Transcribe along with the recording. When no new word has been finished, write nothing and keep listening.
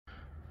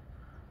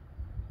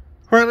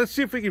All right, let's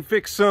see if we can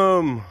fix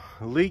some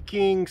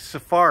leaking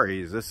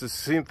Safaris. This is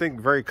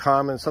something very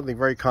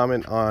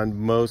common on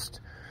most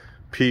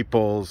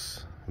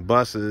people's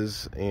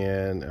buses,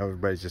 and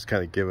everybody's just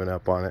kind of giving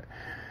up on it.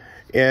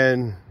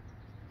 And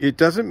it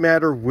doesn't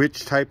matter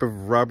which type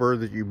of rubber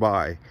that you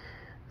buy.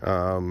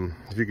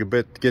 If you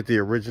could get the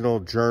original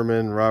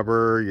German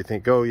rubber, you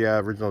think, oh yeah,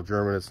 original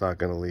German, it's not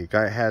going to leak.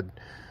 I had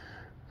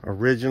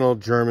original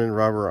German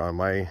rubber on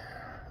my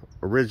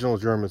original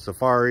German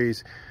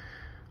Safaris,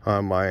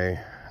 on my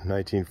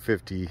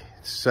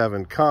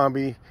 1957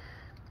 Combi,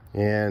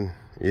 and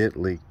it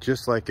leaked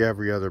just like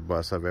every other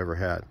bus I've ever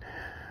had.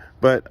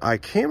 But I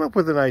came up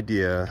with an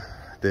idea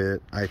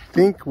that I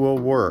think will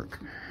work.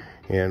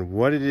 And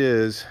what it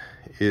is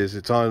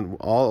it's on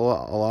a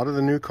lot of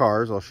the new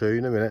cars. I'll show you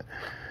in a minute.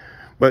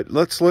 But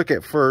let's look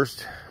at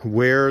first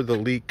where the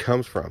leak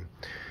comes from.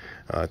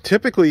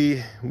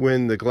 Typically,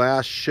 when the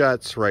glass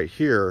shuts right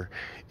here,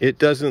 it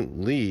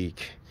doesn't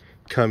leak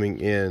coming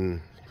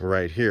in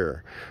right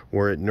here.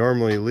 Where it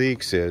normally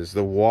leaks is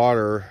the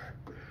water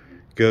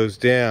goes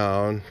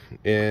down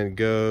and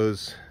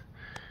goes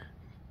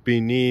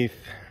beneath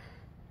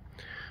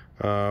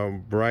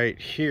right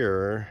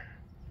here,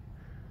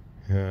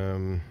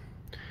 and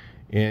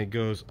it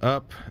goes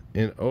up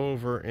and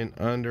over and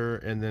under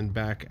and then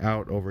back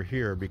out over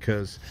here,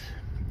 because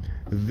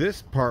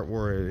this part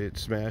where it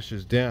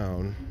smashes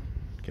down,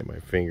 get my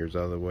fingers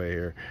out of the way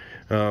here,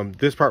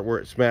 this part where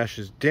it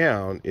smashes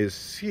down is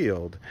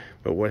sealed,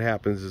 but what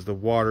happens is the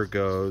water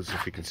goes,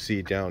 if you can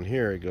see down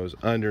here, it goes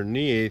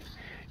underneath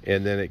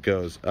and then it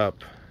goes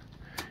up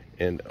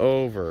and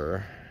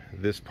over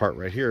this part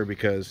right here,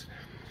 because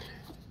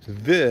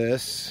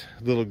this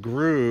little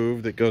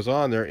groove that goes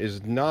on there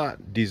is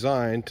not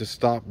designed to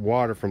stop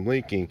water from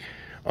leaking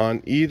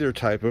on either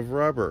type of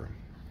rubber.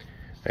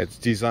 It's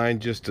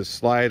designed just to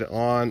slide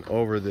on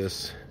over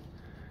this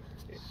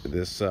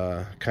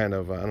kind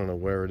of, I don't know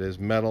where it is,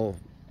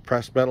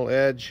 pressed metal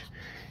edge,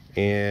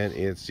 and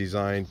it's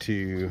designed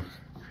to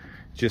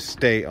just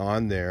stay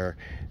on there,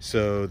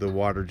 so the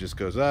water just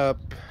goes up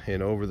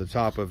and over the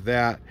top of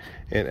that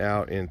and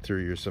out and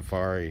through your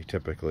Safari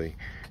typically.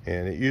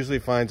 And it usually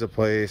finds a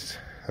place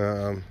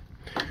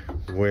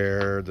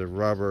where the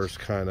rubber's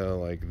kind of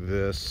like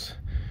this,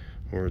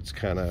 where it's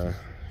kind of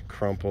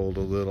crumpled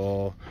a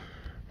little.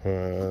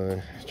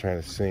 Trying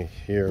to see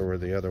here where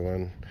the other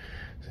one,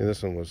 see,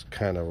 this one was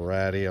kind of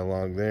ratty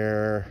along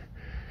there,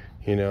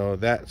 you know,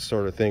 that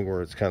sort of thing,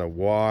 where it's kind of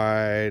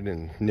wide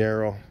and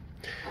narrow.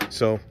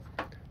 So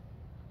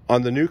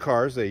on the new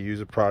cars, they use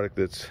a product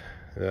that's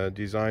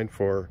designed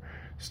for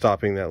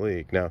stopping that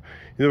leak. Now,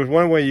 there was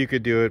one way you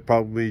could do it.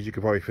 You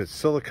could probably put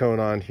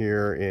silicone on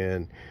here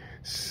and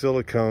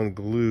silicone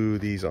glue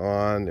these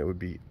on. It would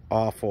be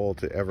awful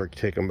to ever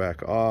take them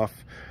back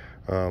off.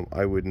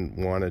 I wouldn't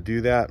want to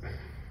do that,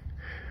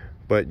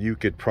 but you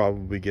could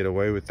probably get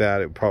away with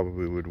that. It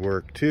probably would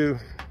work too.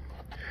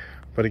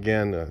 But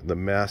again, the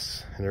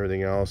mess and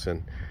everything else,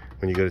 and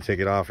when you go to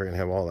take it off, you're gonna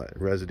have all that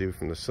residue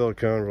from the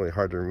silicone, really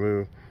hard to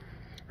remove.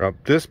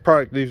 This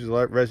product leaves a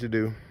lot of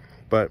residue,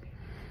 but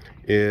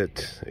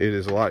it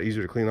is a lot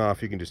easier to clean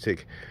off. You can just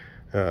take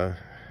acetone,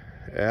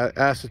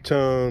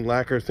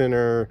 lacquer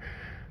thinner,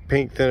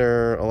 paint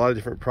thinner, a lot of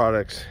different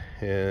products,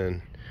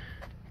 and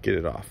get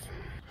it off.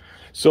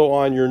 So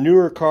on your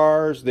newer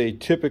cars, they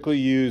typically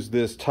use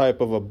this type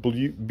of a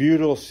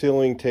butyl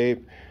sealing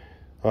tape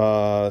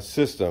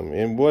system.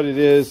 And what it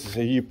is,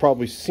 you've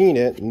probably seen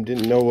it and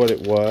didn't know what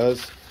it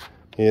was.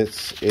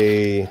 It's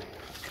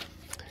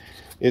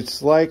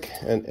like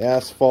an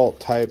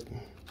asphalt type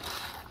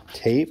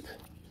tape,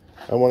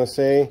 I want to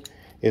say.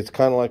 It's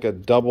kind of like a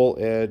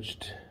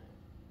double-edged,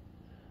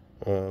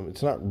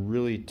 it's not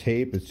really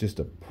tape, it's just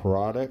a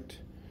product,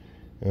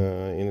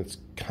 and it's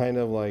kind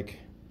of like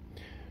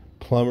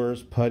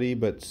plumber's putty,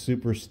 but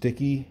super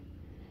sticky.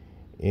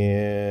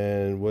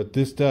 And what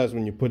this does,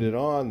 when you put it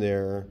on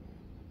there,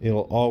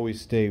 it'll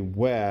always stay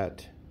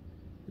wet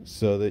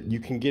so that you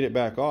can get it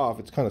back off.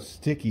 It's kind of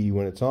sticky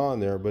when it's on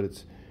there, but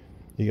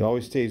it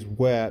always stays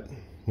wet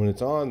when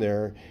it's on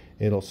there.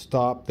 It'll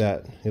stop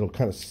that, it'll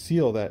kind of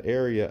seal that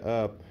area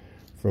up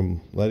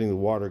from letting the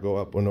water go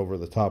up and over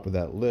the top of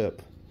that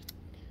lip.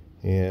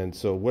 And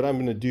so what I'm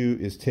going to do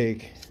is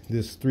take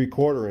this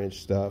 3/4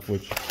 inch stuff,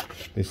 which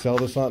they sell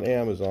this on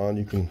Amazon.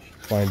 You can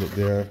find it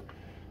there.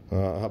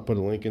 I'll put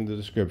a link in the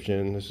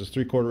description. This is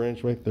 3/4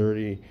 inch by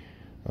 30.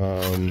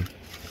 And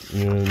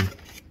I'm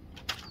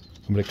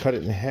going to cut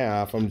it in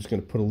half. I'm just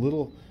going to put a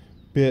little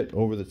bit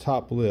over the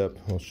top lip.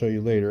 I'll show you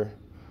later.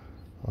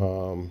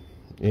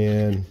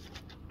 And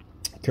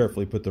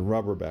carefully put the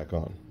rubber back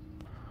on.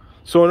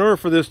 So in order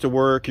for this to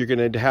work, you're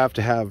going to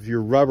have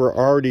your rubber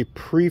already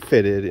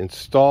pre-fitted.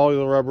 Install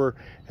the rubber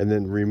and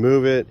then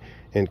remove it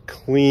and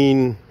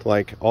clean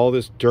like all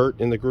this dirt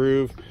in the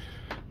groove.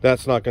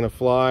 That's not going to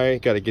fly.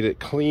 Got to get it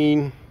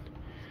clean.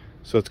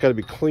 So it's got to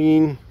be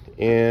clean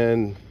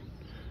and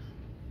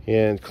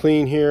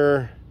clean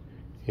here,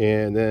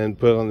 and then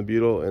put it on the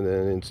butyl and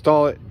then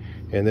install it.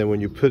 And then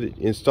when you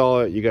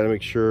install it, you got to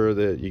make sure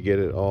that you get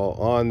it all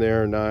on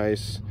there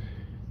nice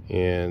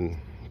And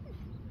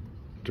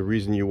the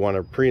reason you want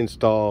to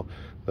pre-install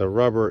the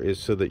rubber is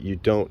so that you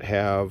don't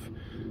have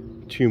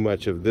too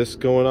much of this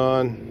going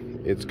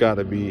on. It's got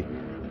to be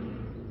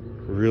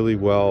really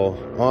well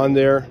on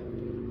there,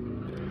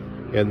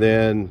 and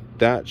then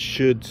that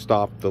should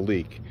stop the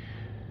leak.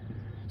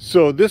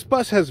 So this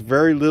bus has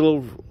very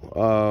little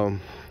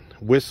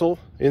whistle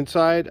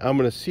inside. I'm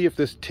going to see if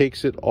this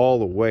takes it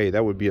all away.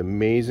 That would be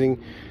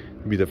amazing.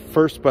 It'd be the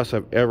first bus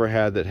I've ever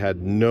had that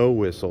had no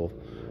whistle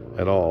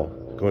at all.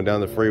 Going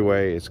down the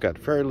freeway, it's got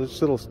very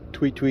little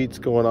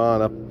tweets going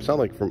on up, sound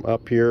like from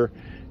up here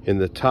in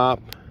the top.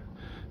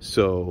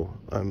 So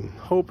I'm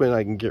hoping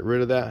I can get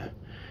rid of that.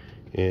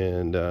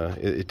 And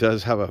it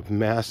does have a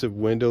massive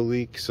window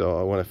leak, so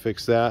I want to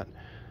fix that.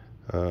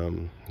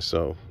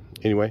 So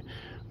anyway,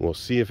 we'll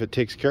see if it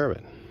takes care of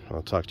it.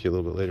 I'll talk to you a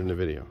little bit later in the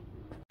video.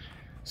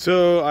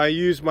 So I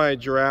use my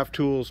Giraffe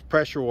Tools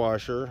pressure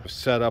washer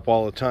set up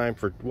all the time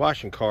for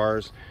washing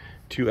cars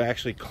to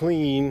actually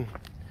clean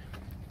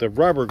the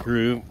rubber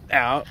groove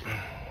out.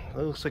 It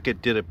looks like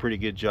it did a pretty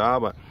good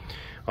job.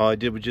 All I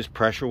did was just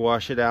pressure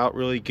wash it out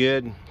really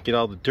good, get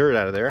all the dirt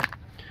out of there.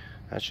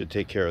 That should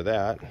take care of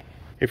that.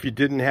 If you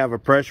didn't have a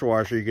pressure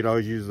washer, you could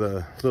always use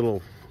the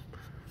little,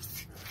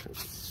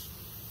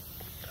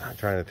 I'm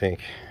trying to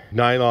think,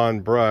 nylon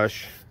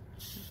brush,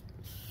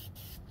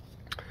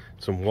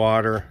 some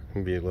water.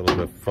 It'd be a little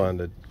bit fun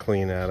to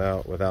clean that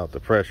out without the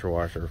pressure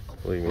washer.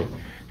 Believe me,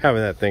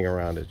 having that thing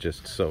around is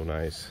just so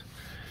nice.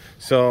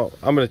 So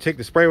I'm going to take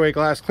the sprayway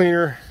glass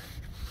cleaner,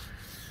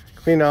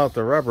 clean out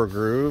the rubber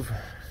groove,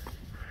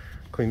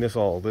 clean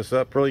all this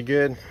up really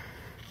good.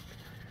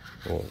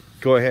 We'll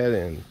go ahead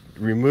and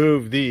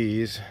remove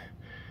these.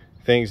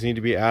 Things need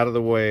to be out of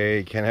the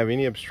way. Can't have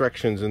any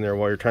obstructions in there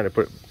while you're trying to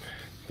put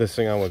this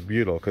thing on with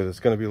butyl, because it's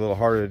going to be a little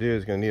harder to do.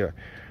 It's going to need a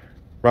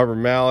rubber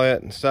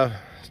mallet and stuff.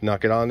 Just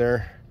knock it on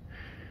there.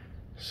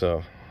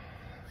 So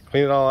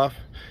clean it all off,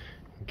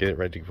 get it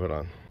ready to put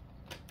on.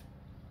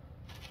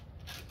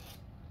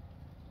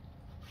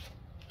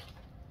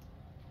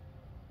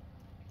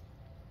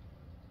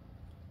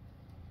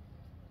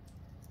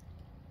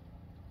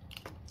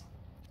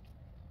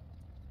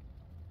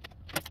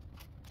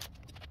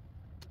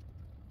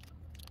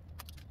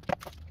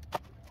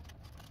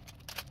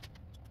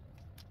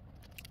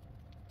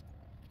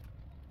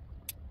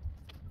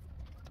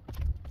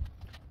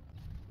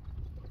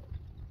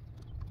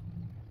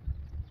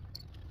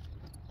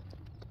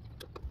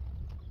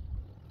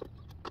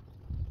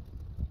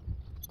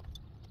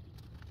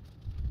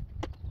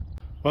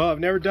 Well, I've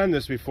never done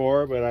this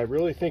before, but I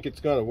really think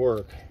it's going to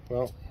work.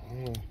 Well,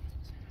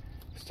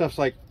 stuff's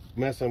like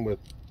messing with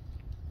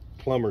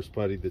plumber's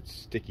putty that's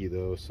sticky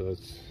though, so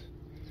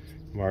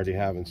I'm already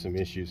having some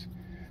issues.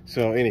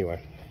 So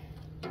anyway,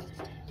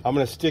 I'm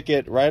going to stick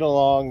it right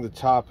along the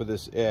top of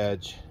this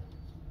edge.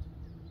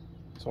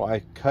 So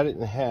I cut it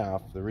in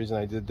half. The reason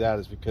I did that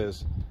is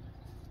because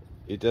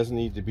it doesn't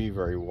need to be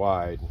very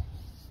wide.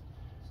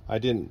 I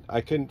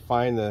couldn't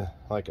find the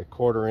like a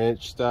 1/4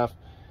 inch stuff.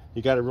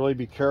 You got to really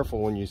be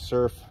careful when you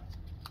surf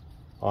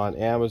on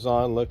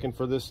Amazon looking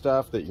for this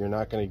stuff that you're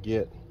not going to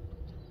get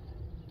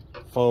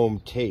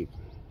foam tape.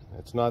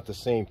 It's not the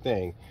same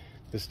thing.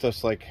 This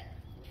stuff's like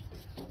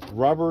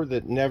rubber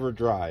that never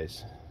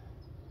dries.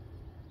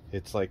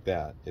 It's like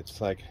that. It's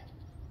like,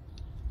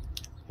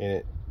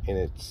 and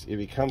it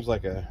becomes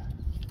like a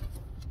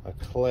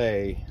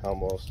clay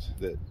almost,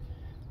 that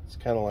it's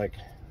kind of like,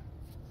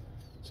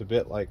 it's a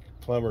bit like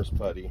plumber's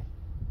putty,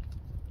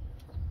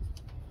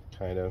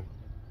 kind of.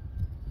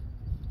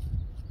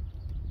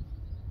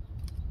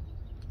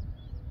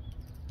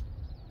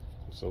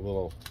 It's a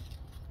little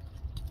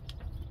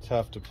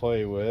tough to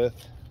play with,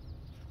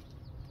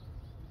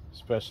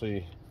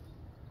 especially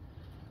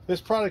this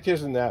product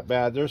isn't that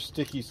bad. There's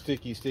sticky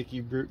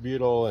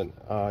butyl, and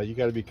you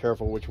got to be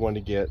careful which one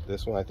to get.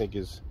 This one I think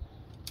is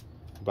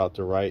about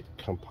the right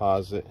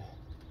composite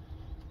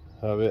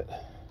of it,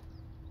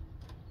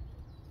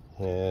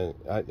 and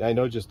I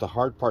know just the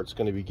hard part's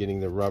going to be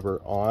getting the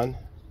rubber on,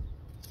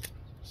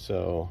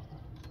 so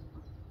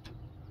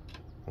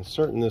I'm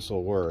certain this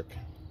will work.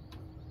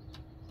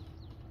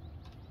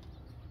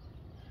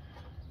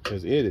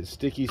 Because it is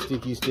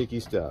sticky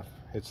stuff.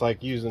 It's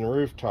like using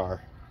roof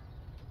tar,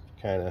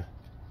 kind of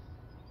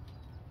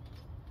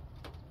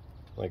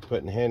like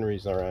putting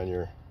Henry's around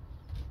your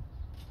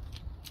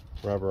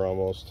rubber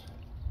almost.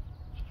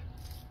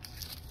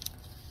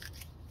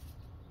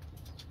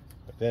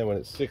 But then when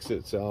it sticks to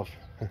itself,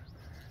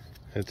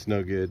 it's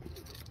no good.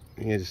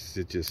 It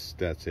just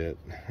that's it.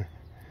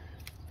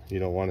 You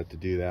don't want it to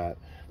do that,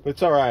 but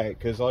it's all right,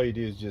 because all you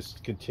do is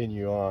just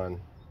continue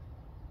on.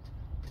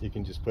 You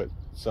can just put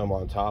some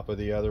on top of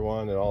the other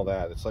one and all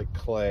that. It's like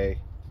clay.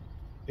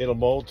 It'll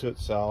mold to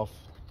itself.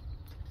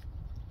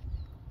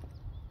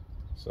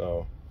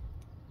 So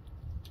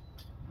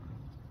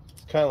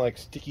it's kind of like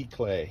sticky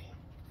clay.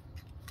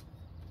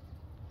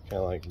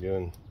 Kind of like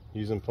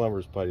using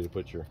plumber's putty to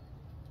put your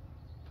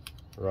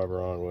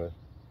rubber on with.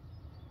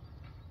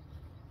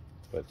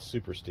 But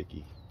super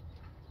sticky.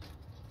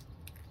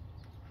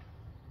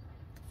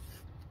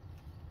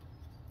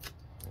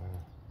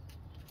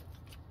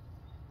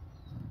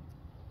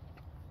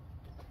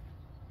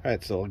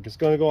 Alright, so it's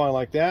going to go on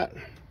like that.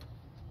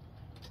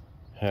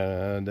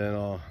 And then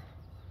I'll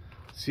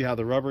see how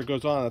the rubber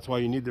goes on. That's why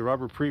you need the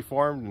rubber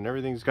preformed, and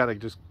everything's got to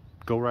just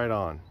go right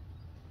on.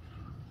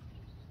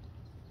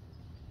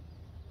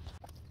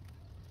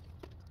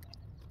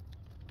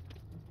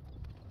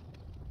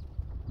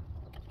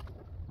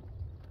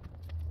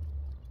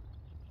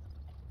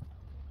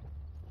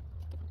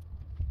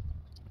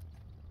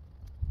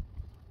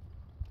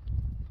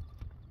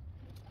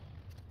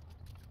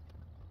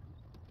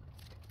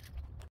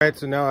 Alright,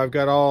 so now I've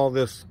got all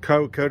this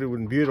coat coated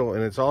with butyl,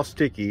 and it's all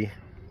sticky.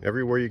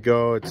 Everywhere you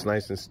go, it's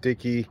nice and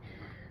sticky.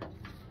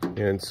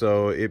 And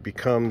so it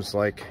becomes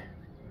like,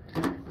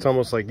 it's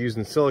almost like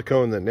using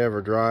silicone that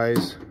never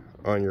dries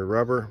on your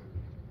rubber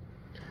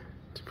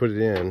to put it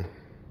in.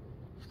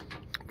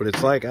 But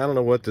it's like, I don't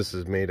know what this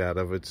is made out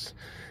of. It's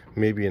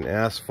maybe an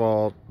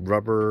asphalt,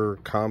 rubber,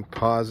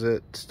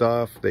 composite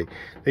stuff. They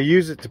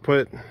use it to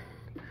put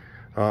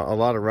a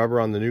lot of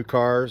rubber on the new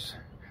cars.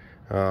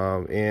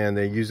 And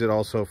they use it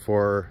also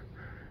for,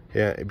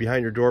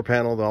 behind your door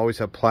panel, they'll always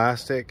have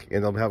plastic,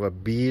 and they'll have a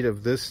bead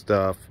of this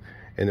stuff,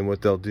 and then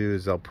what they'll do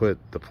is they'll put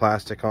the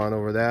plastic on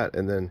over that,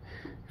 and then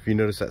if you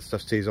notice, that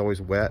stuff stays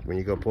always wet when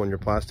you go pulling your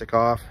plastic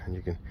off,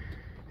 and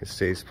it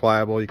stays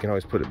pliable. You can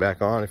always put it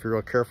back on if you're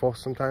real careful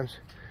sometimes.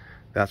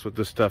 That's what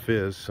this stuff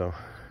is. So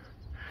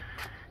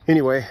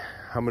anyway,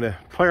 I'm gonna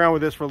play around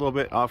with this for a little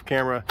bit off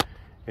camera,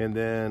 and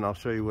then I'll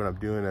show you what I'm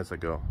doing as I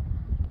go.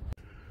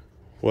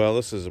 Well,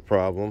 this is a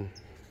problem.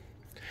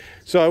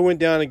 So I went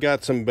down and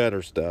got some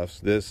better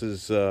stuff. This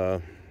is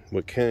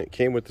what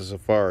came with the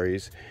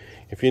Safaris.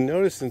 If you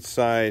notice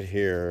inside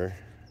here,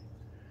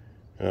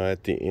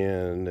 at the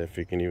end, if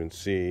you can even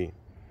see,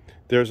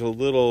 there's a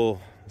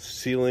little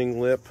sealing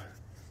lip.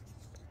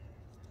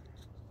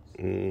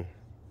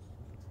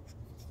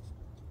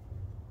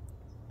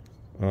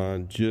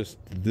 On just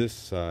this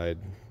side,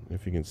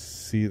 if you can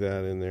see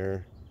that in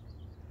there.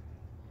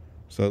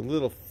 So a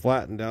little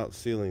flattened out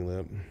sealing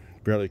lip.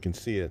 Barely can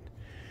see it.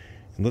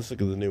 And let's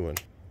look at the new one.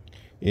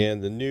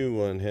 And the new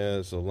one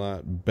has a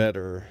lot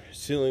better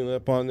sealing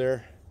lip on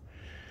there.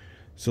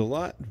 It's a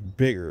lot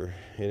bigger,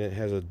 and it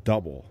has a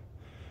double.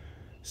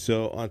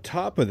 So on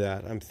top of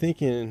that, I'm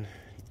thinking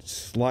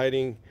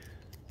sliding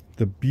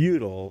the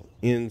butyl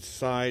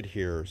inside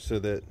here, so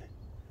that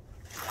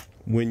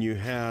when you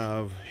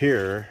have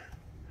here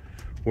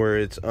where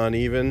it's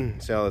uneven,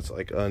 see how it's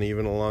like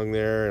uneven along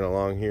there, and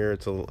along here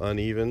it's a little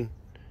uneven,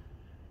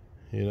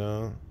 you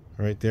know,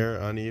 right there,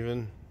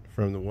 uneven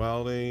from the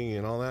welding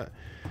and all that.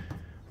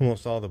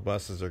 Almost all the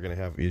buses are going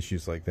to have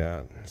issues like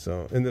that.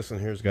 So, and this one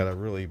here's got a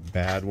really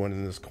bad one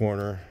in this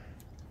corner.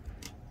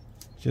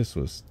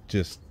 Was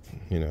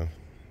you know,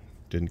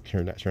 didn't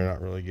turn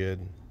out really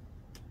good.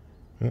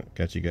 Oh,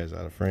 got you guys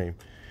out of frame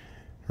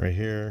right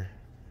here.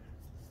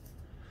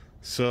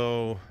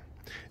 So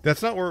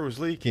that's not where it was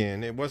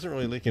leaking. It wasn't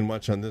really leaking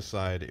much on this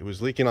side. It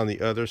was leaking on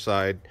the other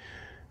side,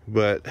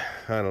 but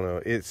I don't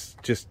know. It's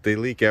just, they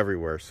leak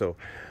everywhere. So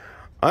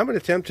I'm going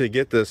to attempt to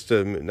get this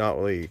to not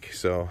leak.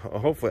 So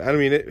hopefully, I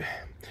mean,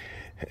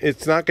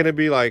 it's not going to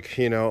be like,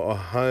 you know,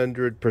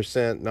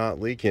 100% not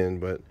leaking,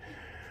 but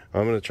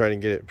I'm going to try to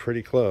get it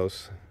pretty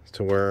close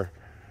to where,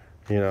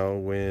 you know,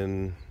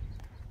 when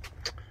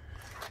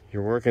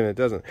you're working, it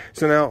doesn't.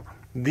 So now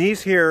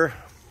these here,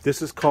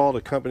 this is called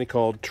a company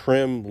called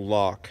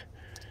Trimlock,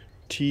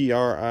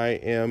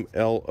 Trimlock.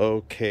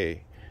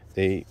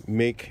 They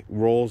make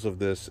rolls of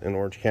this in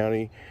Orange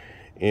County,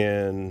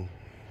 and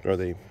I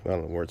don't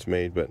know where it's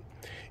made, but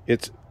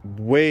it's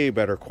way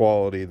better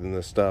quality than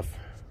the stuff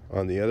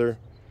on the other.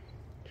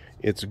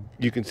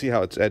 You can see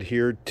how it's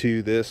adhered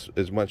to this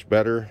is much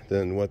better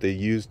than what they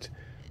used.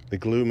 The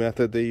glue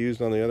method they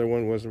used on the other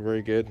one wasn't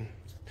very good.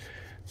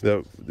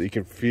 You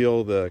can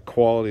feel the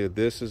quality of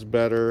this is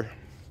better.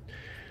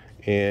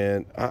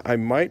 And I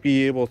might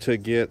be able to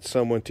get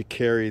someone to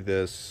carry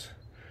this.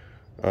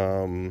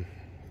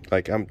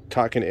 Like, I'm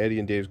talking to Eddie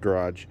in Dave's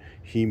garage.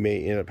 He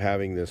may end up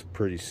having this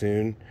pretty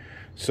soon.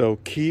 So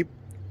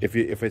if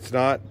it's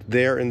not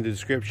there in the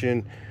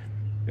description,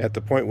 at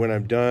the point when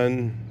I'm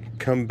done,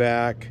 come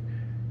back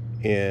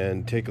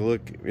and take a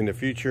look in the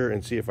future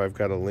and see if I've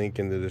got a link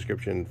in the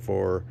description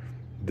for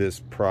this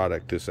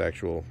product, this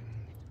actual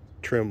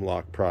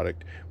Trimlock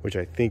product, which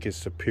I think is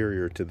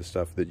superior to the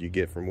stuff that you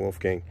get from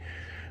Wolfgang.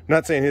 I'm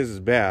not saying his is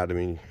bad. I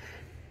mean,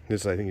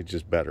 this, I think, it's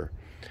just better.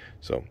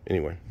 So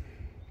anyway,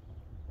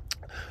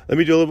 let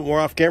me do a little bit more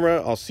off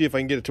camera. I'll see if I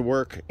can get it to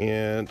work.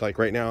 And like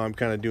right now, I'm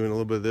kind of doing a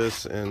little bit of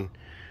this, and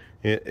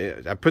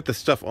I put the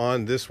stuff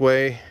on this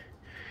way,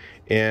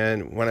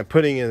 and when I'm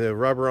putting the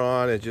rubber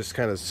on, it just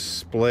kind of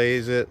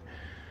splays it,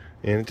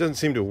 and it doesn't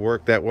seem to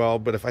work that well.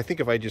 But if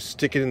I just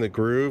stick it in the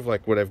groove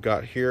like what I've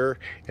got here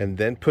and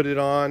then put it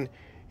on,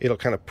 it'll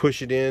kind of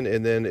push it in,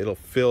 and then it'll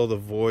fill the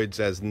voids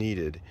as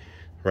needed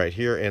right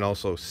here, and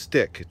also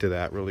stick to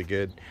that really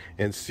good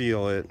and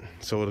seal it,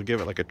 so it'll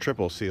give it like a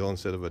triple seal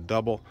instead of a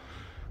double.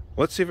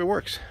 Let's see if it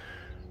works.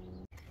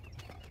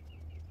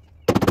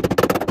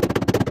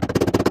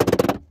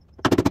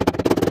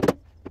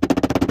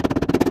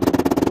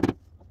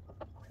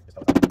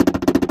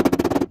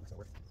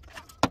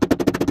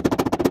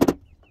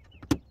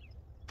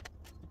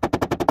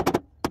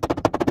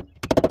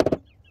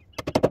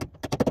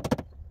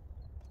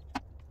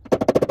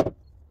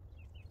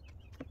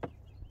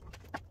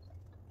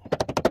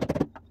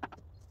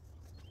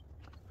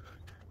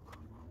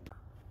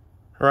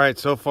 All right,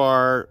 so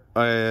far,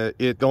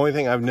 the only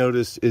thing I've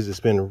noticed is it's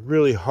been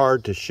really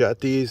hard to shut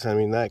these. I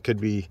mean, that could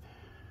be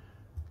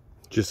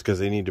just because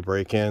they need to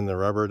break in, the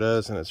rubber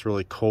does, and it's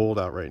really cold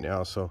out right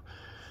now. So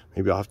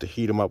maybe I'll have to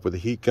heat them up with a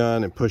heat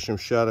gun and push them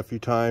shut a few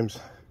times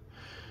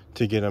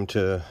to get them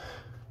to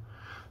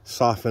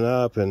soften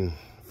up and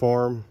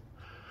form.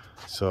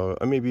 So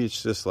maybe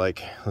it's just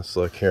like, let's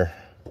look here.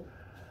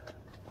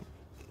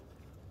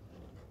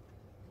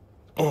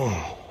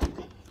 Oh,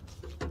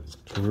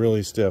 it's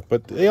really stiff,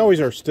 but they always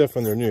are stiff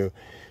when they're new.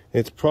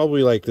 It's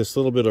probably like this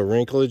little bit of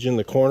wrinklage in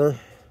the corner.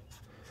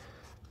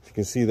 You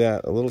can see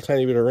that, a little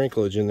tiny bit of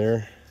wrinklage in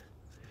there.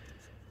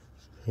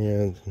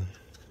 And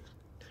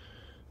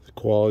the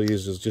quality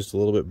is just a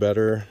little bit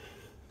better.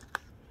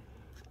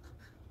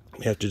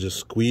 You have to just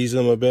squeeze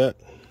them a bit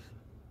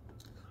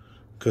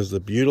because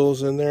the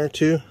butyl's in there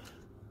too.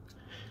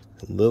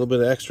 A little bit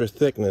of extra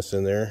thickness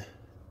in there.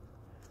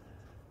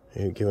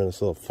 You're giving us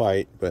a little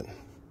fight, but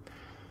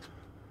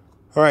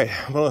all right,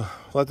 I'm gonna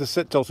let this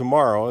sit till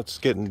tomorrow. It's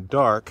getting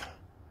dark,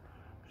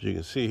 as you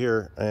can see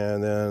here,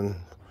 and then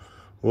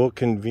we'll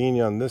convene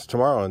on this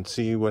tomorrow and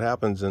see what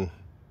happens. And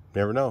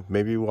never know,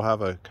 maybe we'll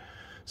have a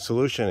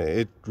solution.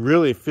 It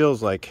really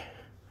feels like,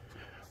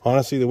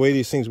 honestly, the way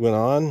these things went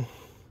on,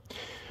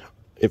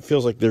 it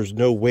feels like there's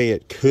no way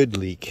it could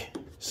leak.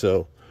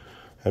 So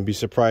I'd be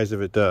surprised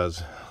if it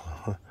does.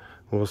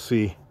 We'll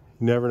see. You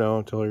never know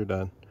until you're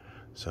done.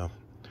 So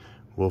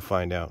we'll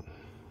find out.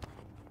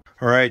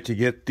 All right, to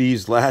get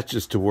these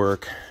latches to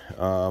work,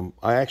 I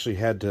actually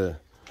had to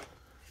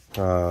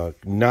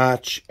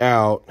notch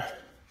out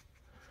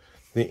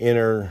the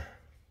inner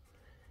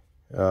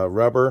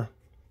rubber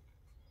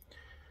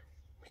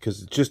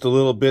because it's just a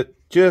little bit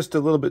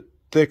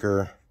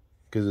thicker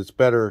because it's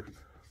better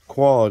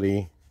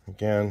quality.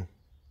 Again,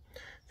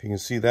 if you can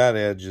see that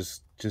edge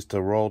is just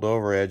a rolled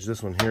over edge.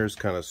 This one here is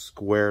kind of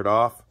squared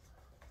off.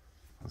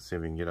 Let's see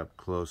if we can get up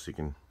close so you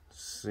can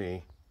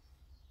see.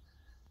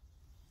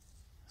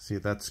 See,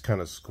 that's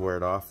kind of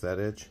squared off, that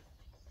edge.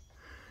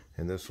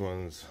 And this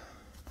one's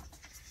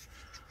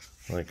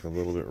like a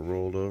little bit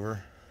rolled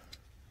over.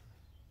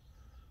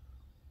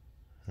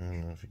 I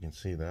don't know if you can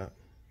see that.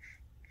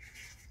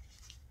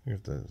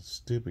 If the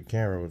stupid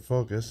camera would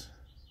focus.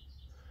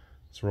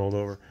 It's rolled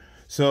over.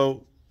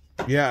 So,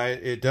 yeah,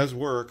 it does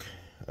work.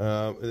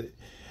 And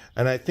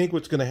I think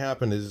what's going to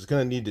happen is it's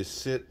going to need to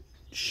sit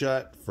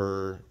shut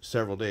for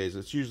several days.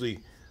 It's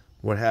usually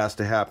what has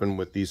to happen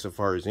with these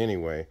Safaris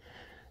anyway.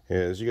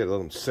 Is you got to let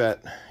them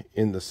set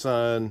in the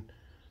sun,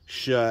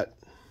 shut,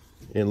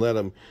 and let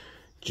them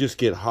just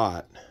get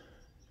hot.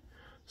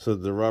 So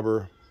the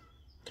rubber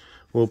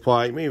will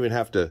apply. You may even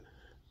have to,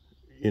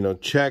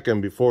 check them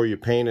before you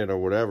paint it or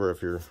whatever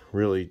if you're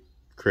really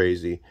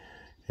crazy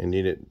and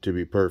need it to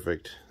be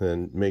perfect.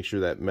 Then make sure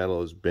that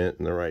metal is bent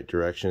in the right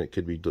direction. It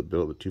could be a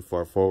little bit too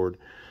far forward.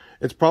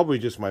 It's probably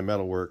just my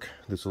metal work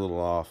that's a little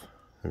off.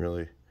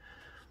 Really,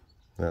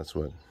 that's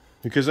what.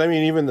 Because I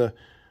mean, even the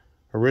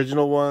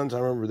original ones, I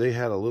remember they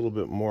had a little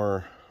bit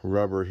more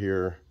rubber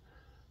here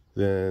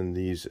than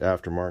these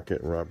aftermarket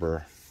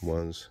rubber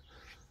ones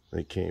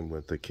that came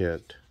with the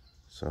kit.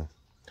 So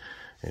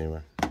anyway,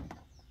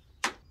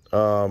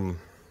 so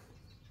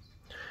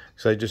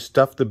I just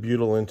stuffed the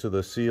butyl into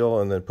the seal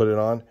and then put it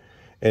on,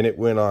 and it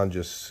went on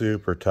just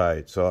super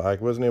tight. So I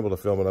wasn't able to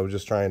film it. I was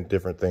just trying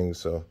different things.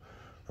 So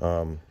I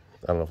don't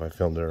know if I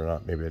filmed it or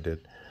not. Maybe I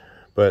did,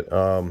 but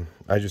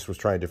I just was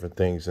trying different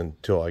things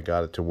until I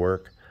got it to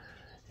work.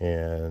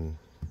 And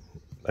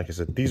like I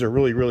said, these are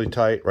really, really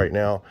tight right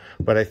now.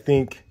 But I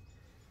think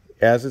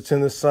as it's in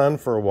the sun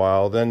for a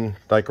while, then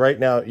like right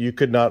now, you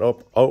could not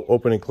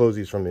open and close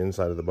these from the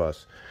inside of the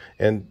bus.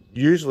 And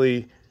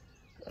usually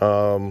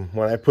when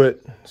I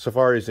put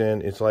Safaris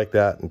in, it's like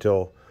that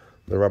until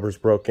the rubber's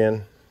broke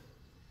in.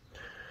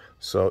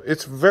 So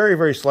it's very,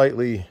 very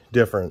slightly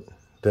different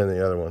than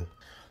the other one.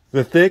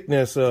 The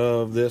thickness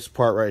of this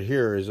part right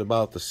here is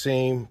about the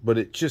same, but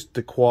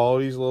the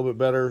quality is a little bit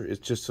better. It's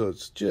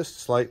just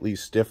slightly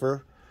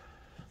stiffer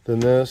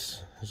than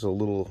this. It's a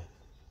little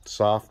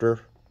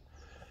softer.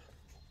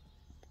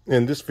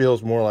 And this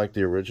feels more like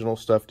the original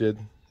stuff did.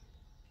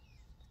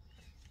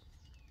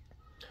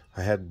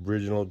 I had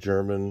original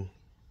German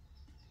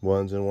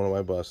ones in one of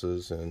my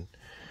buses, and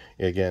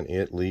again,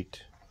 it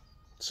leaked,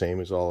 same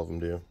as all of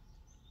them do.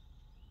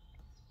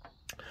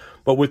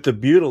 But with the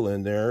butyl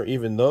in there,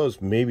 even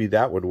those, maybe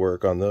that would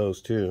work on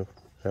those too.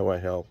 That might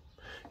help.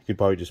 You could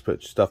probably just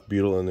put stuffed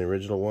butyl in the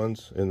original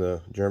ones, in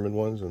the German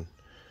ones, and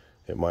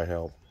it might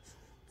help.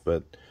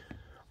 But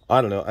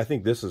I don't know. I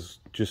think this is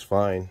just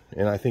fine,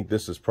 and I think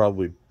this is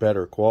probably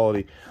better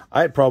quality. I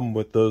had a problem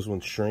with those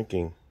ones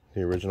shrinking,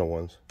 the original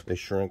ones. They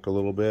shrink a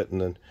little bit, and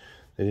then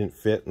they didn't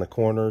fit in the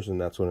corners, and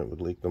that's when it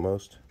would leak the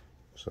most.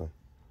 So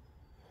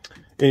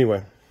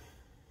anyway,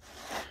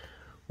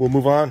 we'll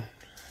move on.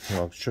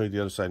 I'll show you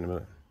the other side in a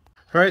minute.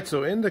 All right,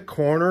 so in the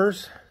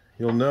corners,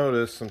 you'll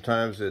notice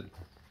sometimes it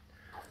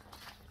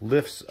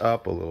lifts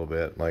up a little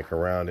bit, like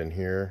around in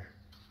here.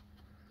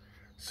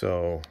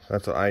 So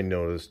that's what I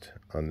noticed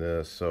on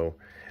this. So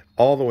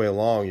all the way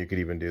along you could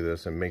even do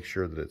this and make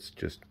sure that it's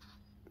just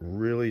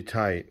really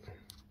tight.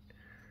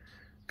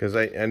 Because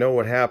I know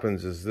what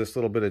happens is this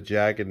little bit of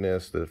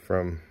jaggedness that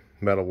from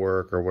metal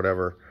work or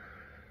whatever,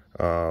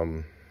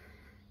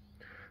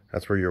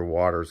 that's where your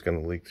water is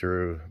going to leak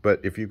through.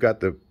 But if you've got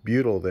the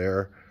butyl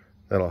there,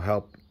 that'll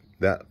help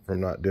that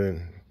from not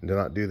do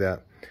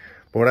that.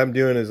 But what I'm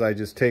doing is I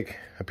just take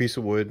a piece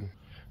of wood.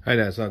 I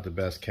know it's not the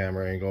best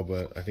camera angle,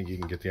 but I think you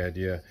can get the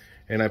idea.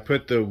 And I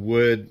put the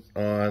wood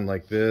on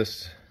like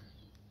this,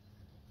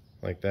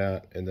 like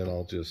that, and then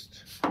I'll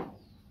just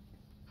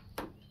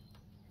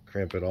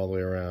crimp it all the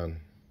way around.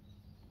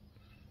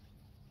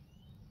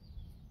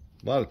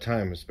 A lot of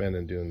time is spent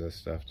in doing this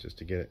stuff just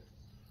to get it.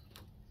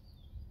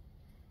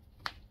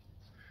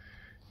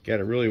 You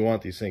gotta really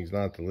want these things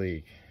not to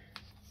leak.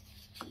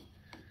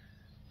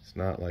 It's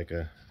not like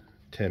a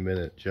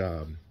 10-minute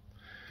job.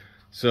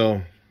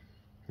 So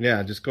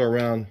yeah, just go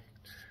around.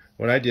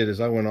 What I did is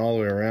I went all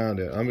the way around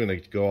it. I'm gonna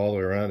go all the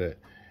way around it,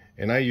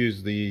 and I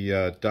use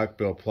the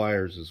duckbill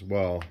pliers as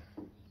well.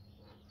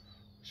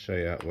 Show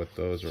you what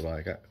those are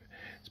like.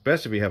 It's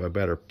best if you have a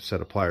better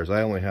set of pliers.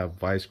 I only have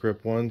vice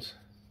grip ones.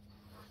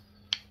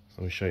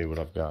 Let me show you what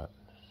I've got.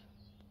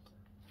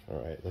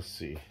 All right, let's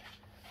see.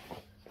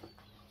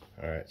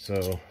 All right,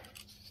 so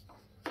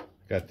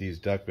got these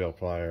duckbill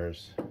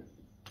pliers.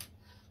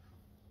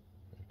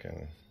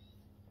 Okay.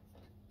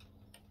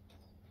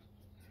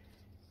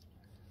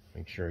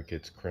 Make sure it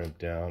gets crimped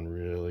down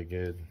really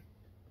good.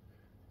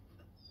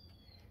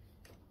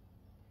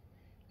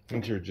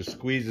 Make sure it just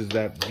squeezes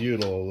that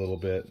butyl a little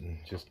bit and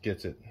just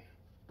gets it.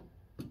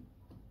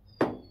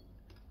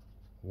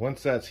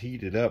 Once that's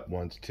heated up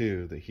once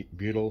too, the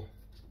butyl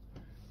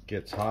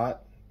gets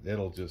hot,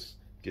 it'll just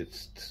get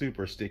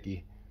super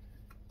sticky,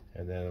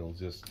 and then it'll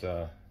just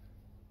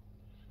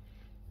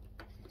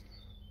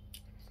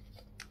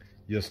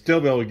you'll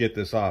still be able to get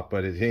this off,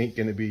 but it ain't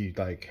gonna be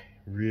like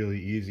really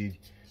easy.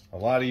 A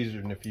lot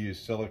easier than if you use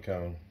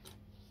silicone.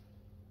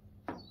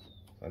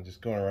 I'm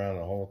just going around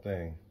the whole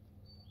thing.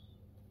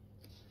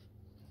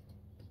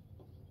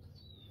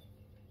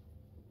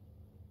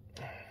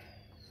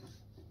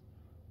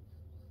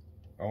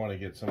 I want to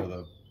get some of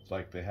the,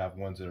 like they have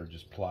ones that are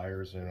just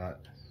pliers, they're not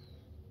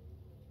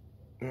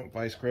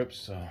vice grips,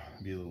 so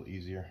it'll be a little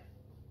easier.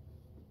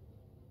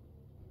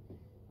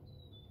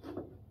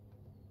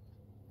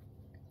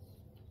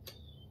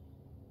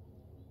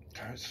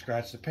 Try to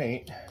scratch the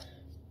paint,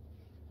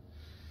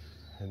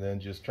 and then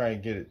just try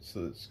and get it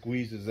so it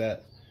squeezes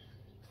that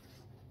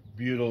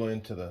butyl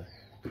into the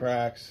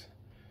cracks.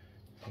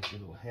 Take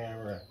your little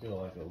hammer, I feel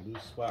like a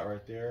loose spot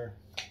right there.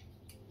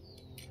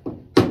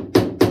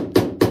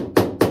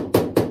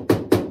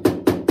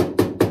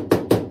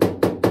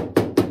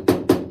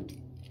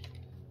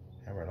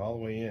 Hammer it all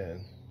the way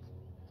in.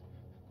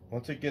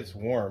 Once it gets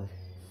warm,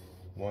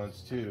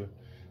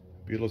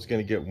 butyl's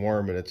going to get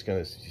warm and it's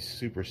going to be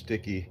super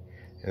sticky,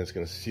 and it's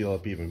going to seal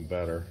up even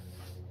better.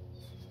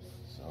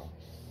 So,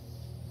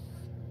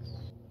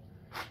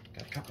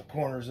 got a couple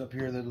corners up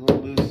here that are a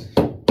little loose.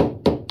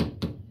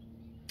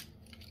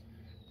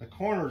 The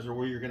corners are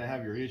where you're going to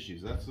have your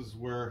issues. This is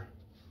where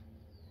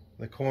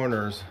the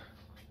corners,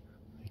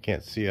 you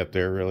can't see up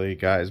there really,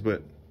 guys,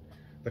 but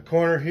the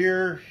corner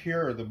here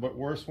are the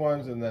worst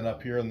ones, and then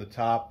up here on the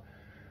top,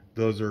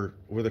 those are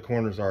where the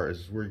corners are,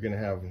 is where you're going to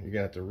have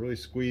to really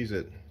squeeze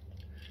it.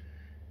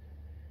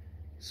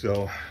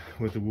 So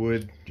with the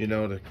wood, you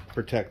know, to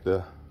protect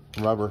the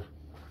rubber,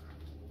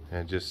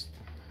 and just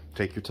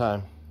take your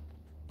time.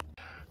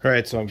 All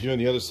right, so I'm doing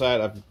the other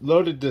side. I've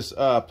loaded this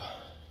up,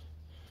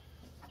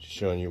 just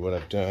showing you what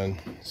I've done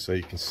so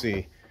you can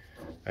see.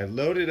 I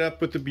loaded up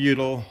with the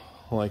butyl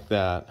like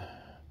that.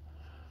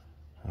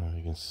 Oh,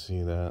 you can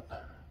see that.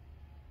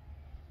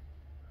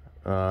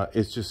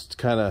 It's just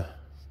kind of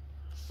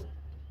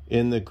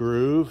in the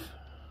groove.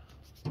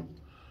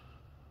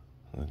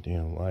 The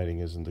damn lighting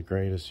isn't the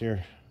greatest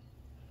here.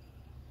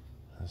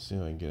 Let's see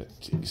if I can get it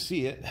so you can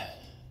see it.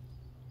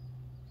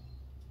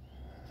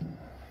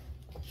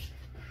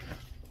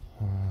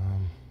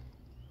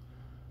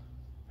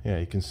 Yeah,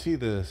 you can see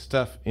the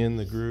stuff in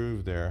the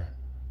groove there.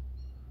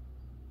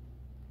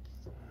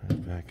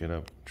 Back it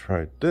up,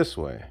 try it this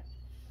way.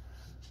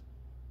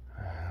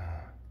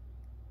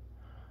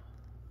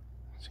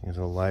 See,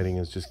 the lighting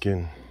is just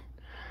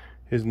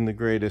isn't the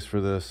greatest for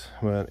this,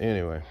 but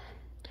anyway.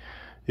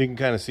 You can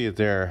kind of see it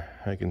there.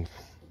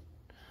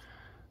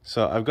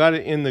 So I've got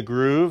it in the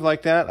groove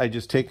like that. I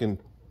just take and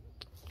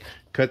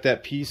cut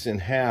that piece in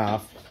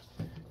half,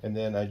 and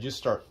then I just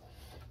start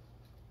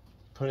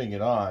putting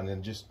it on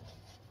and just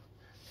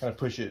kind of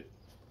push it.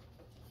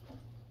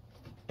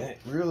 And it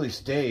really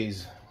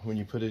stays when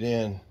you put it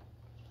in.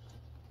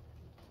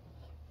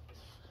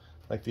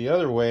 Like the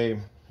other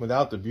way,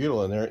 without the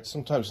butyl in there,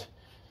 sometimes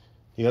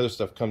the other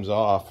stuff comes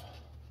off.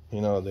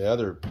 You know, the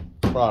other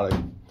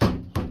product,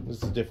 this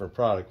is a different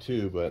product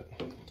too, but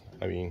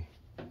I mean,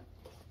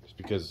 just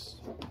because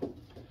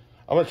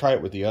I'm gonna try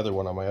it with the other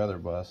one on my other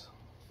bus.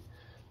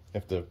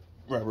 If the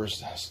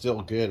rubber's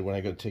still good when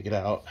I go take it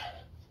out,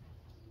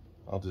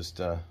 I'll just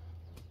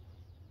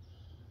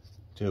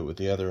do it with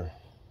the other.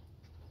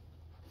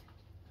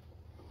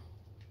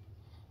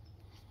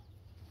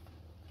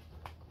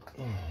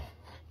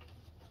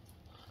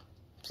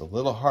 It's a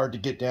little hard to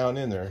get down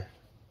in there.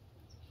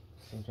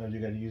 Sometimes you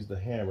got to use the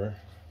hammer.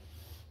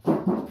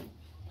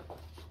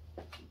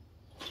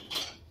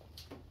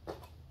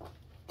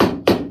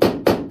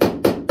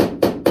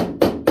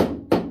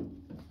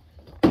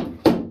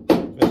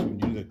 Especially when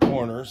you do the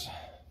corners.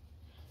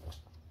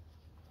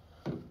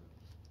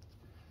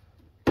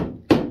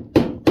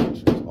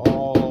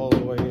 All the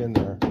way in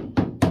there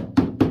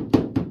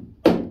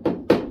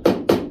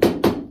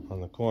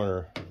on the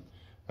corner.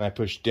 And I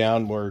push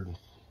downward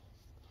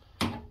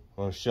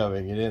while I'm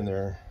shoving it in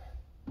there.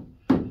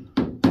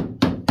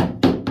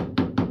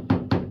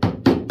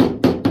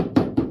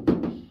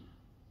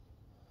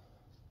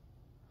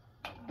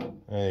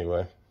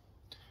 Anyway,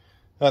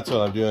 that's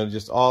what I'm doing,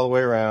 just all the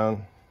way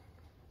around.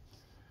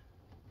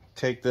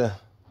 Take the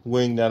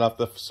wing nut off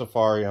the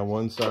Safari on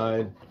one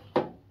side,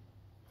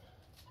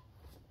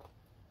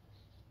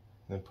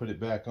 then put it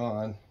back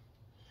on.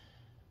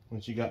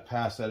 Once you got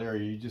past that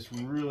area, you just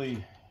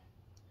really,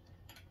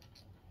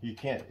 you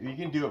can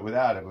do it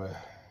without it, but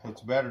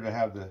it's better to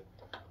have the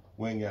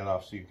wing nut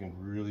off so you can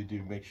really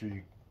make sure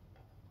you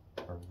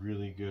are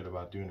really good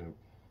about doing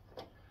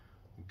a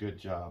good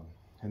job.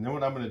 And then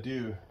what I'm going to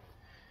do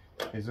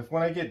is, if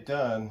when I get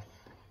done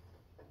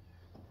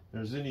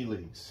there's any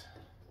leaks,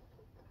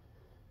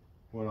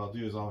 what I'll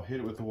do is I'll hit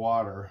it with the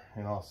water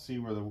and I'll see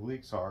where the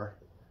leaks are,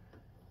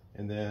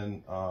 and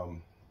then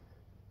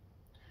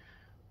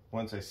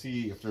once I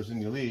see if there's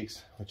any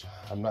leaks, which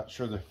I'm not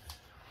sure there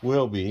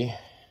will be,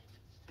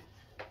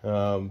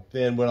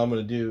 then what I'm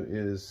going to do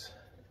is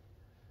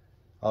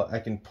I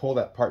can pull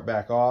that part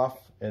back off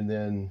and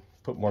then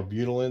put more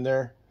butyl in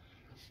there,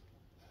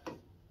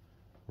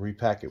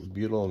 repack it with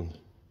butyl,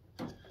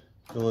 and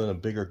fill in a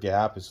bigger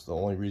gap. Is the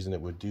only reason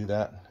it would do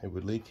that. It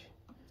would leak.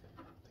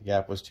 The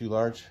gap was too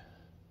large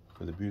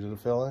for the butyl to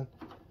fill in.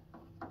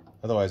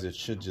 Otherwise it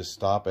should just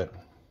stop it.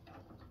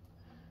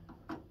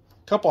 A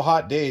couple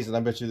hot days and I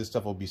bet you this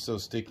stuff will be so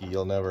sticky it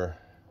will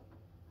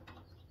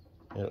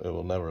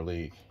never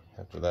leak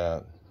after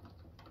that.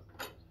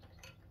 I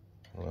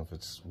don't know if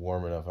it's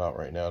warm enough out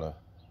right now to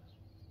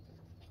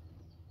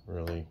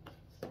really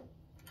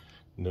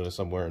notice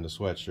I'm wearing the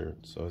sweatshirt,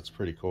 so it's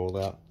pretty cold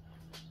out.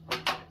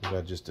 We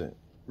got just a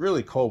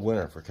really cold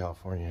winter for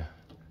California.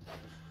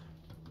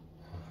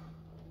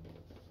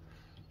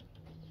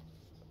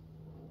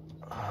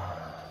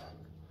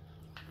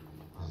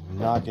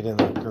 Knock it in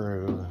the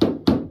groove.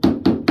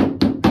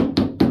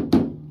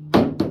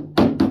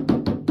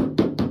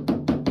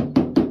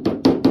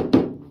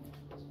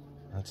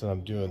 That's what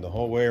I'm doing the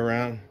whole way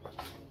around.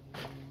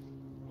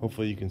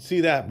 Hopefully you can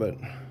see that, but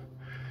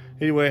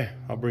anyway,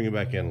 I'll bring it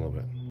back in a little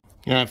bit.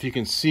 Now, if you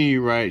can see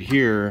right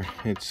here,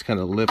 it's kind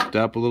of lifted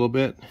up a little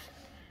bit,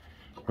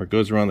 or it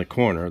goes around the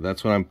corner.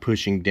 That's what I'm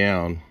pushing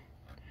down.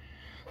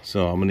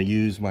 So I'm going to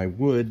use my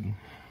wood.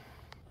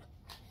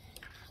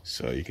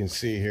 So you can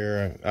see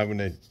here, I'm going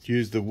to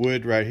use the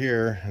wood right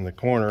here in the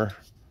corner.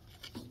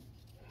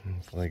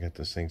 Hopefully I got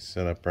this thing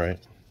set up right,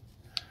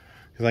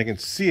 because I can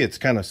see it's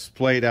kind of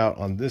splayed out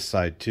on this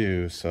side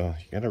too. So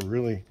you got to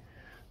really,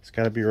 it's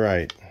got to be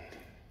right.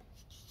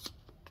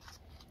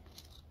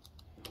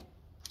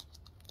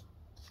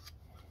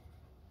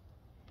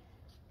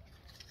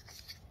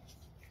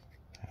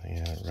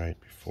 Yeah, right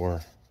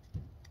before.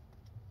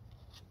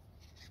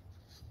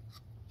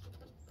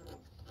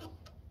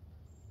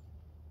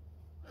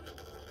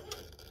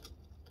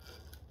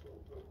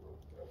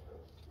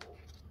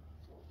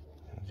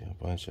 Do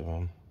a bunch of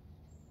them.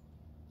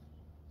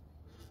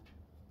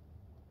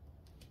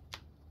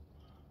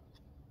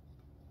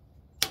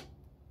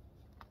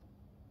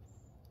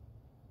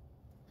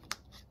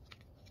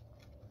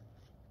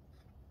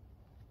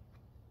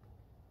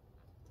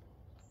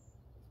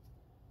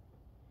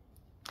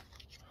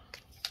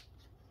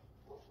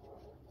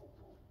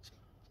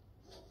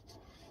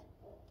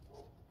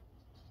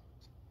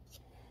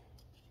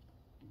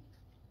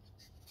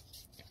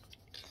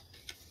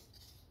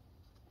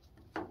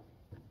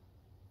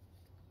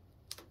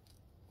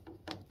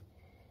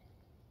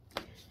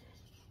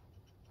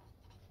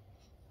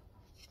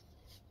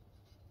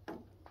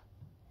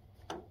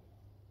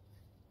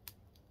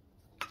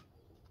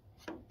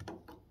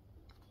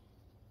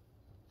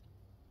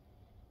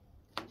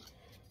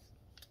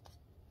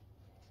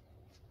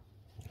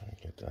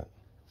 Get that,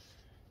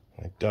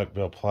 like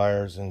duckbill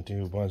pliers, and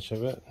do a bunch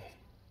of it.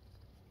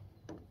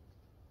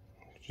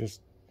 Just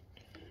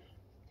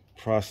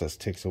process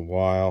takes a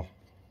while,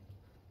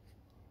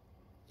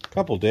 a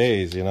couple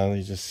days, you know.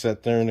 You just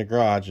sit there in the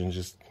garage and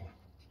just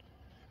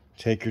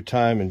take your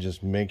time and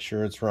just make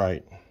sure it's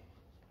right.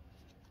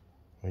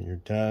 When you're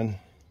done,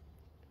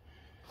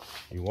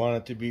 you want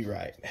it to be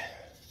right,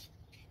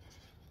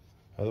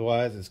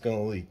 otherwise it's going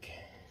to leak.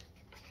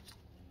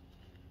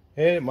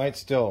 And it might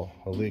still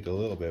leak a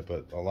little bit,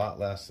 but a lot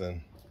less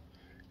than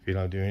if you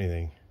don't do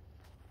anything.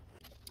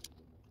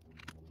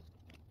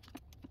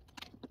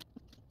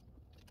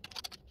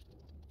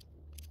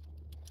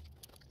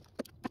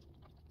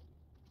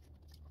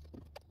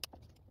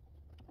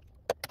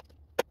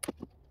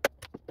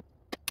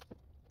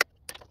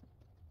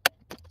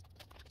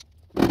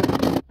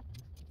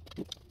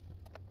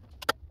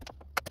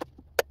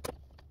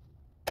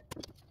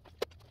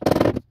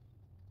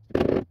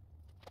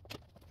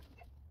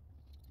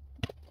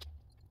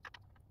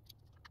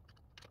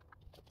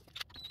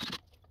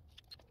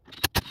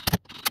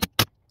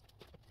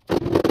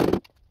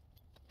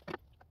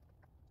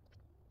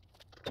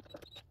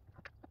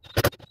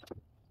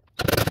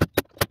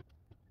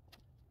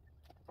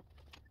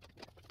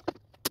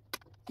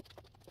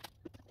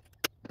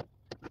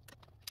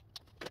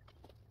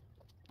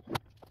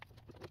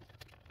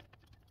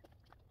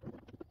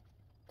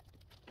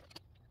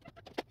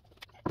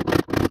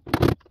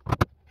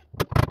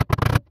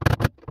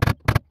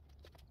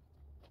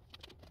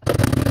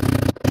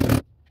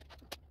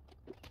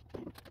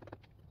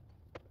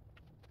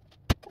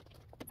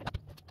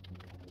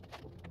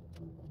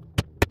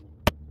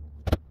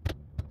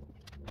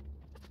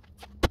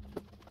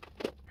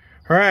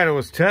 All right, I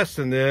was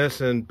testing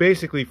this, and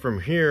basically from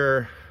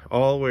here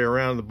all the way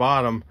around the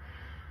bottom,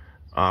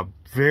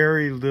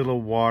 very little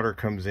water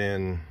comes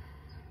in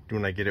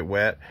when I get it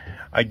wet.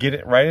 I get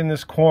it right in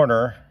this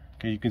corner.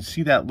 Okay, you can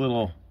see that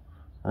little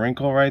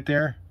wrinkle right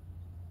there.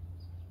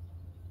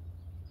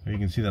 You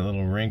can see that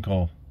little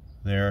wrinkle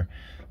there.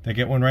 I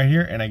get one right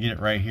here, and I get it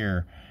right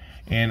here.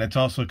 And it's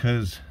also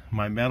because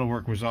my metal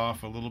work was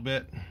off a little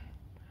bit.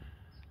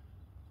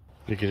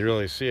 You can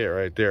really see it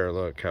right there.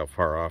 Look how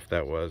far off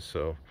that was.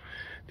 So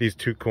these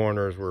two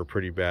corners were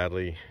pretty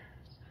badly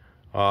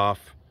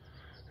off.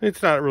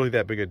 It's not really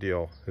that big a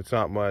deal. It's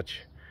not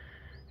much.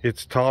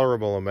 It's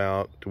tolerable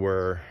amount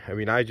where, I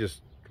mean, I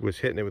just was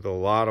hitting it with a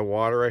lot of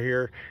water right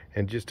here,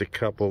 and just a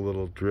couple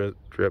little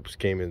drips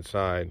came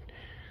inside.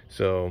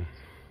 So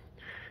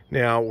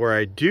now where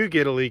I do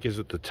get a leak is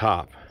at the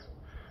top,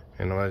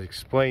 and I'll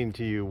explain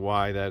to you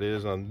why that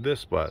is on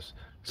this bus.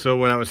 So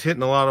when I was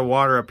hitting a lot of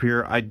water up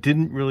here, I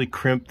didn't really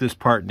crimp this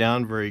part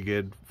down very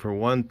good, for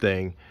one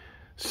thing.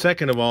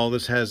 Second of all,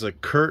 this has a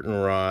curtain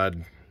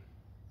rod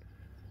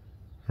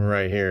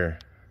right here,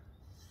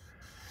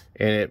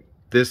 and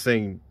this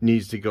thing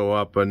needs to go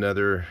up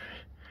another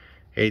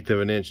 1/8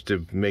 of an inch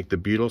to make the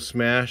butyl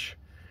smash.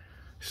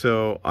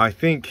 So I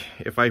think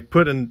if I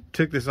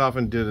took this off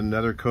and did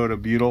another coat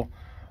of butyl,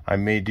 I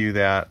may do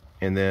that,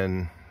 and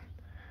then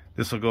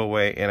this will go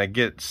away, and I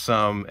get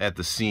some at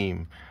the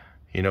seam,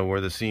 you know,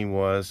 where the seam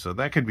was. So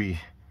that could be,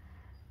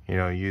 you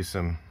know, use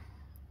some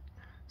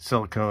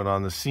silicone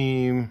on the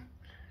seam,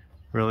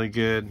 really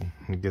good,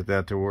 and get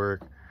that to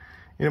work.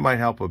 And it might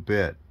help a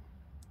bit.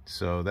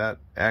 So that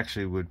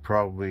actually would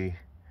probably,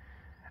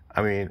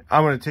 I mean,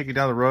 I'm going to take it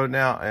down the road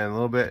now in a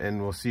little bit,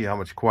 and we'll see how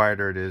much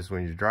quieter it is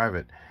when you drive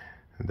it.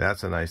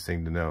 That's a nice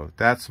thing to know.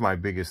 That's my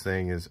biggest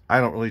thing, is I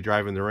don't really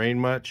drive in the rain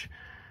much.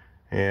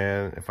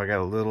 And if I got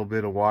a little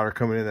bit of water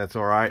coming in, that's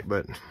all right.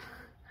 But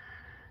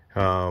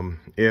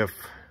if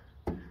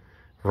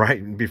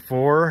right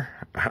before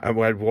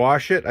I'd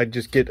wash it, I'd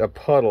just get a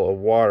puddle of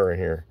water in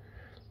here.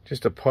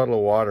 Just a puddle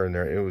of water in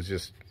there. It was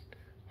just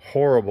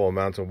horrible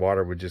amounts of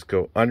water would just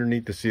go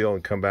underneath the seal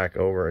and come back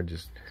over and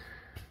just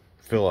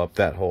fill up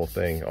that whole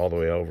thing all the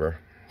way over.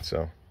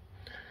 So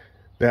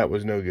that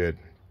was no good.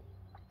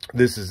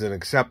 This is an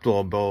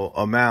acceptable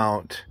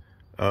amount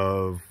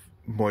of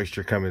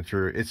moisture coming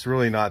through. It's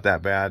really not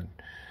that bad,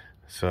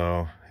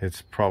 so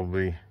it's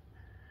probably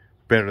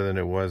better than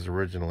it was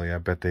originally. I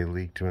bet they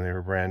leaked when they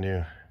were brand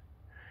new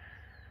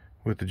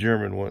with the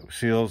German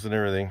seals and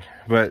everything,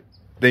 but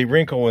they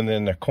wrinkle when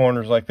in the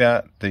corners like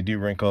that. They do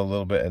wrinkle a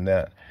little bit, and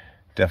that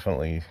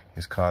definitely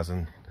is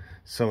causing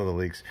some of the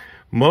leaks.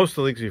 Most of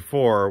the leaks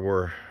before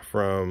were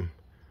from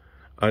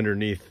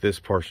underneath this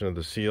portion of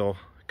the seal,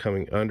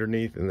 coming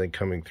underneath and then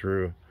coming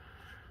through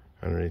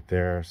underneath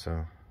there.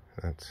 So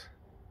that's,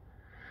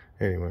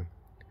 anyway,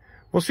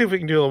 we'll see if we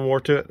can do a little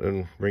more to it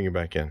and bring you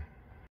back in.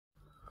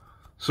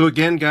 So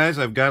again, guys,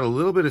 I've got a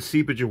little bit of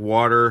seepage of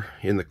water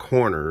in the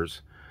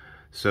corners.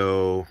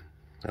 So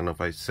I don't know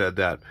if I said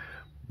that,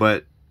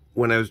 but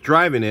when I was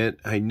driving it,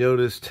 I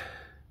noticed,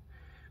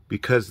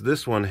 because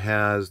this one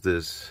has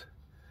this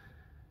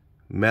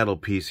metal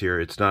piece here,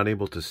 it's not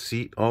able to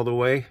seat all the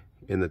way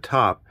in the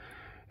top,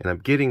 and I'm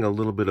getting a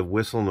little bit of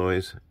whistle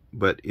noise,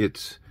 but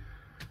it's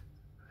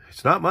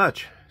not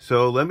much.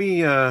 So let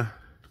me I'm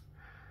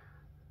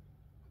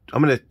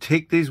gonna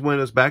take these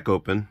windows back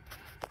open,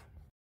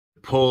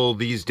 pull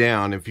these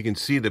down. If you can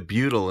see the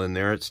butyl in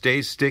there, it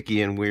stays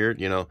sticky and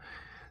weird. You know,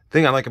 the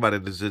thing I like about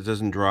it is it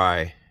doesn't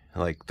dry.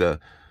 Like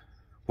the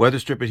weather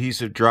strip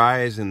adhesive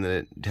dries and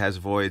then it has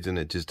voids and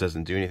it just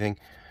doesn't do anything.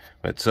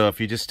 But so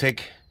if you just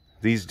take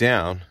these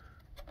down,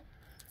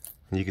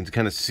 you can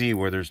kind of see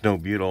where there's no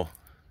butyl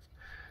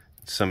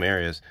in some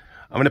areas.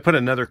 I'm going to put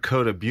another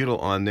coat of butyl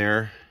on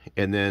there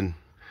and then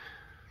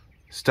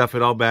stuff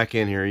it all back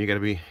in here. You got to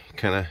be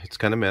it's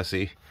kind of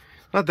messy.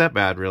 Not that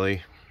bad,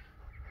 really.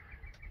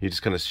 You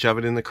just kind of shove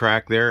it in the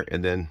crack there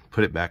and then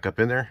put it back up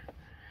in there.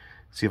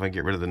 See if I can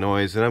get rid of the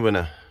noise. And I'm going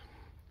to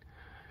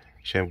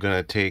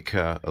take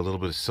a little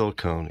bit of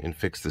silicone and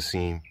fix the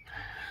seam.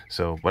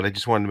 So, but I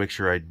just wanted to make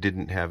sure I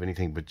didn't have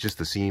anything but just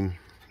the seam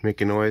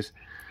making noise.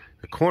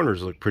 The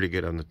corners look pretty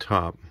good on the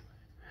top.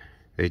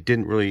 It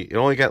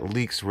only got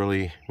leaks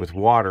really with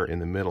water in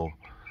the middle.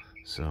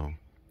 So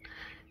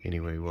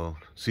anyway, we'll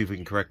see if we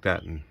can correct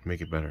that and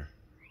make it better.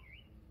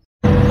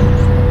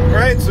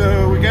 Alright,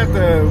 so we got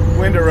the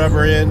window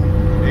rubber in,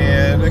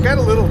 and I got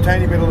a little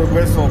tiny bit of a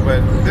whistle,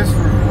 but this is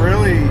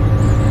really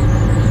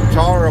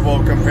tolerable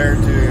compared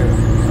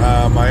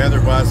to my other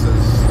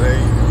buses. They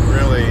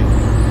really,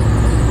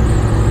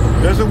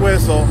 there's a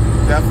whistle,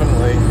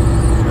 definitely,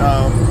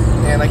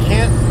 and I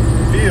can't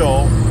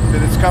feel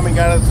that it's coming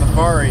out of the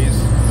Safaris.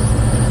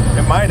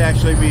 It might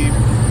actually be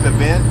the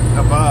vent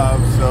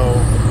above, so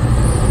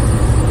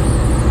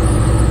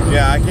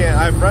yeah, I can't.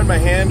 I've run my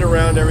hand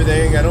around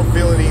everything. I don't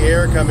feel any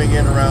air coming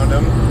in around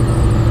them,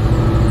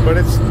 but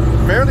it's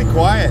fairly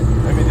quiet.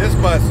 I mean, this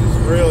bus is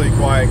really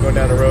quiet going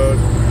down the road.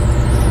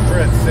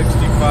 We're at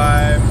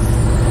 65.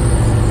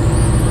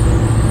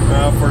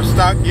 For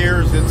stock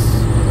gears, it's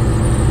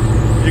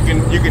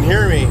you can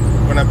hear me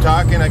when I'm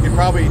talking. I could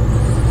probably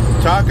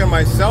talk on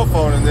my cell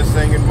phone in this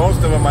thing, and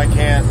most of them I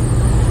can't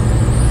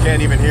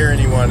even hear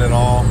anyone at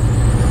all.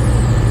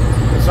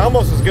 It's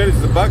almost as good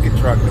as the bucket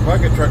truck. The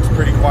bucket truck's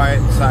pretty quiet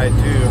inside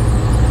too,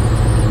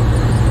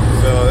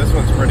 so this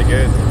one's pretty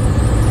good.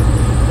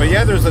 But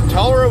yeah, there's a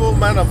tolerable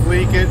amount of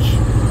leakage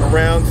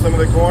around some of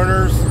the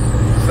corners.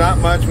 It's not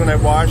much when I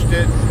washed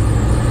it,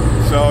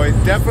 so it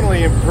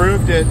definitely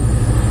improved it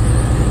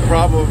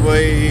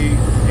probably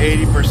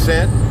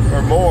 80%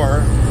 or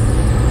more.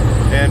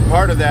 And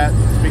part of that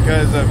is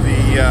because of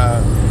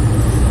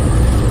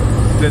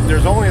that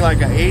there's only like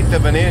 1/8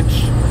 of an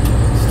inch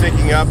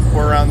sticking up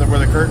around where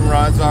the curtain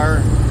rods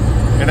are,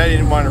 and I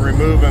didn't want to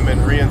remove them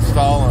and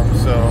reinstall them.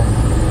 So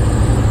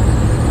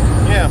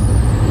yeah,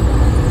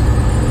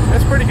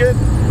 that's pretty good.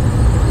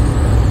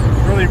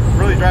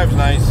 Really drives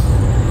nice.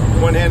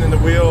 One hand in the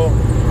wheel,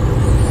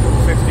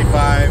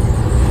 65.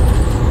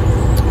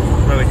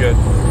 Really good.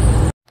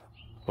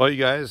 Well, you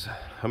guys,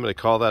 I'm going to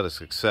call that a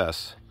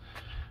success.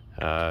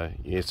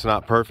 It's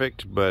not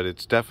perfect, but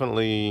it's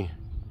definitely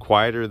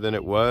quieter than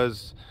it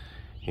was,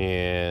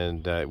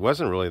 and it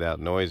wasn't really that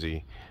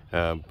noisy,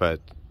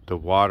 but the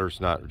water's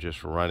not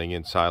just running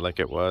inside like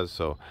it was.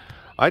 So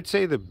I'd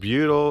say the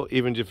Butyl,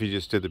 even if you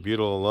just did the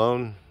Butyl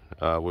alone,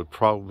 would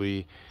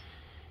probably,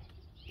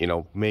 you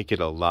know, make it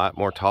a lot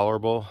more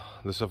tolerable,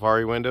 the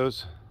Safari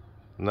windows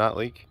not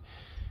leak.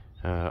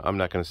 I'm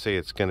not going to say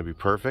it's going to be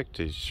perfect.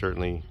 It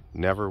certainly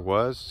never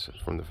was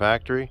from the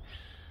factory.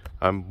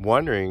 I'm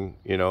wondering,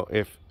 you know,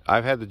 if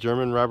I've had the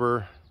German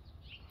rubber,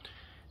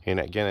 and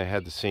again I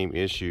had the same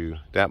issue,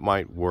 that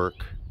might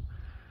work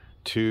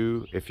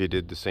too if you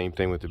did the same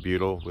thing with the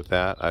Butyl with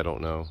that. I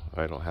don't know.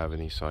 I don't have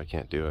any, so I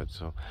can't do it.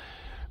 So,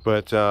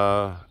 but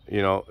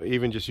you know,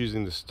 even just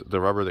using the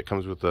rubber that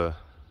comes with the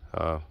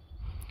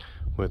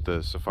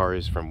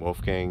Safaris from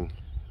Wolfgang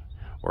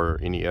or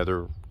any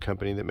other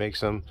company that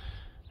makes them,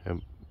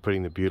 and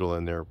putting the Butyl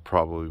in there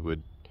probably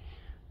would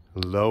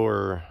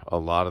lower a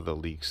lot of the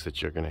leaks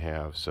that you're going to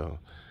have. So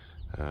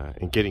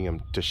and getting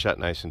them to shut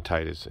nice and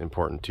tight is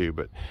important too,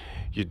 but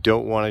you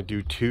don't want to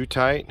do too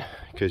tight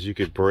because you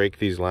could break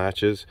these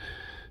latches.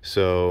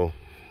 So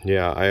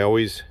yeah, I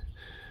always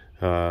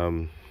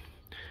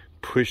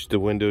push the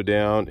window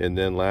down and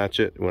then latch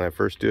it when I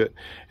first do it,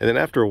 and then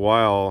after a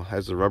while,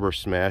 as the rubber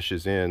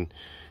smashes in,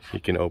 you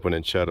can open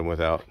and shut them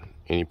without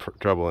any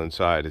trouble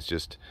inside. It's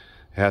just,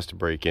 it has to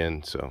break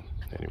in. So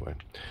anyway,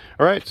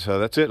 all right, so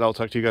that's it. I'll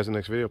talk to you guys in the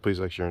next video. Please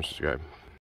like, share, and subscribe.